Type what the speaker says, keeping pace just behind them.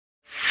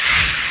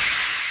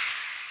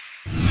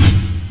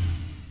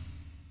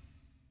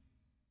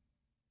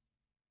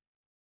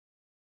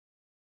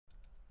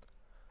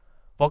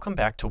Welcome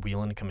back to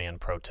Whelen Command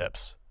Pro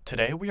Tips.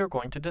 Today we are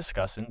going to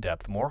discuss in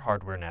depth more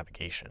hardware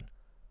navigation.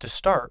 To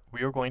start,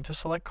 we are going to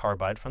select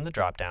Carbide from the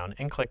drop-down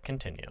and click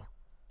Continue.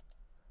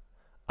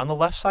 On the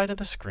left side of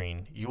the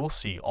screen, you will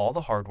see all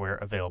the hardware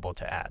available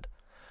to add.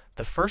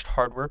 The first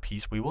hardware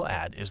piece we will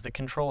add is the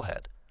control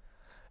head.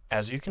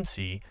 As you can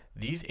see,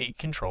 these 8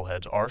 control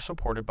heads are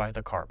supported by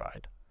the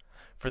Carbide.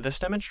 For this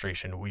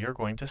demonstration, we are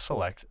going to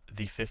select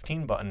the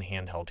 15-button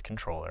handheld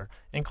controller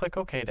and click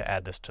OK to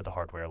add this to the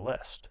hardware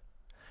list.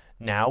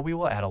 Now we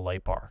will add a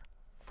light bar.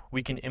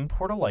 We can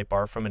import a light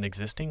bar from an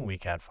existing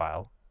WCAD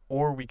file,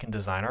 or we can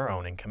design our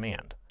own in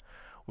Command.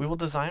 We will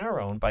design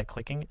our own by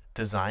clicking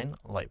Design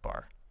Light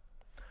Bar.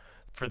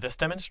 For this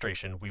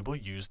demonstration, we will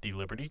use the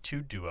Liberty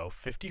 2 Duo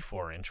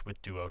 54-inch with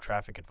Duo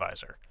Traffic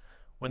Advisor.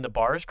 When the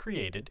bar is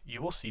created,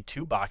 you will see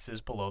 2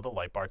 boxes below the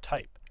light bar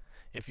type.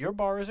 If your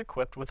bar is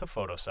equipped with a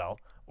photocell,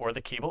 or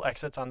the cable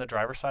exits on the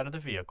driver's side of the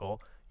vehicle,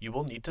 you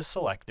will need to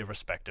select the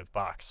respective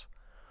box.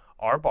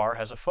 Our bar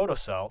has a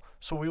photocell,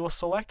 so we will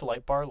select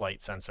Light Bar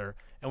Light Sensor,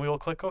 and we will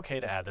click OK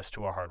to add this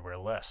to our hardware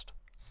list.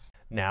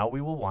 Now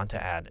we will want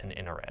to add an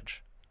inner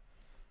edge.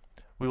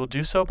 We will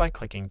do so by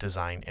clicking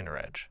Design Inner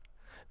Edge.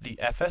 The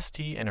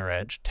FST Inner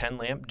Edge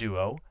 10-lamp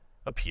Duo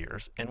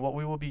appears and what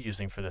we will be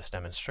using for this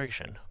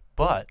demonstration,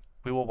 but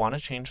we will want to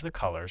change the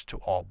colors to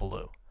all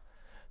blue.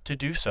 To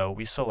do so,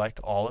 we select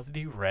all of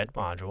the red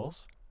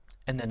modules,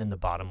 and then in the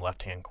bottom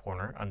left-hand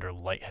corner under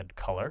Lighthead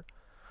Color,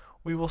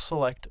 we will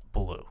select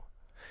blue.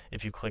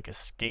 If you click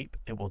Escape,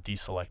 it will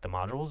deselect the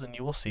modules, and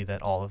you will see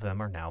that all of them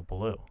are now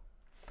blue.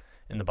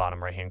 In the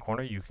bottom right-hand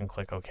corner, you can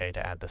click OK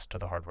to add this to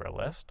the hardware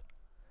list.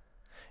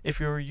 If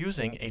you are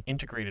using an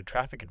integrated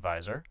traffic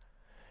advisor,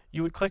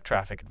 you would click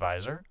Traffic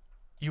Advisor,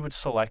 you would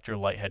select your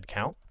light head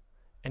count,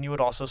 and you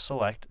would also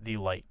select the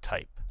light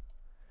type,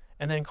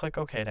 and then click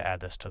OK to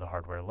add this to the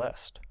hardware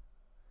list.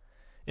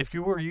 If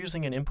you were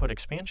using an input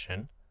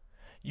expansion,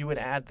 you would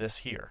add this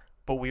here,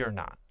 but we are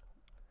not.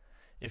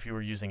 If you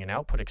were using an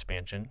output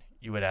expansion,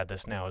 you would add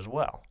this now as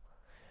well.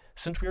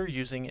 Since we are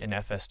using an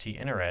FST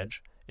inner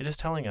edge, it is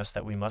telling us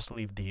that we must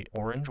leave the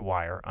orange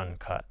wire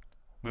uncut.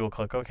 We will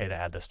click OK to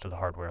add this to the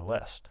hardware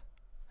list.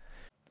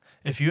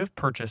 If you have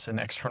purchased an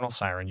external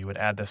siren, you would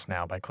add this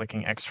now by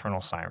clicking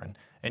External Siren,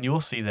 and you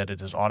will see that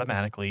it is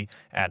automatically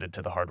added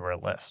to the hardware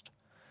list.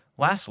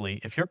 Lastly,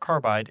 if your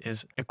Carbide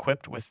is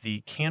equipped with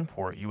the CAN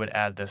port, you would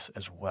add this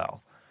as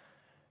well.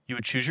 You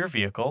would choose your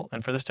vehicle,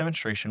 and for this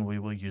demonstration we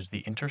will use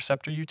the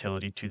Interceptor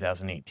Utility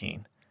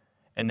 2018.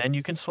 And then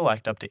you can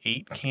select up to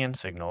 8 CAN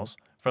signals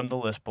from the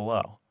list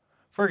below.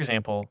 For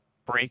example,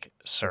 Brake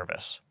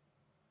Service.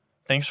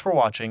 Thanks for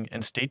watching,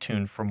 and stay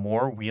tuned for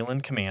more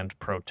Whelen Command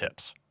Pro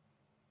Tips.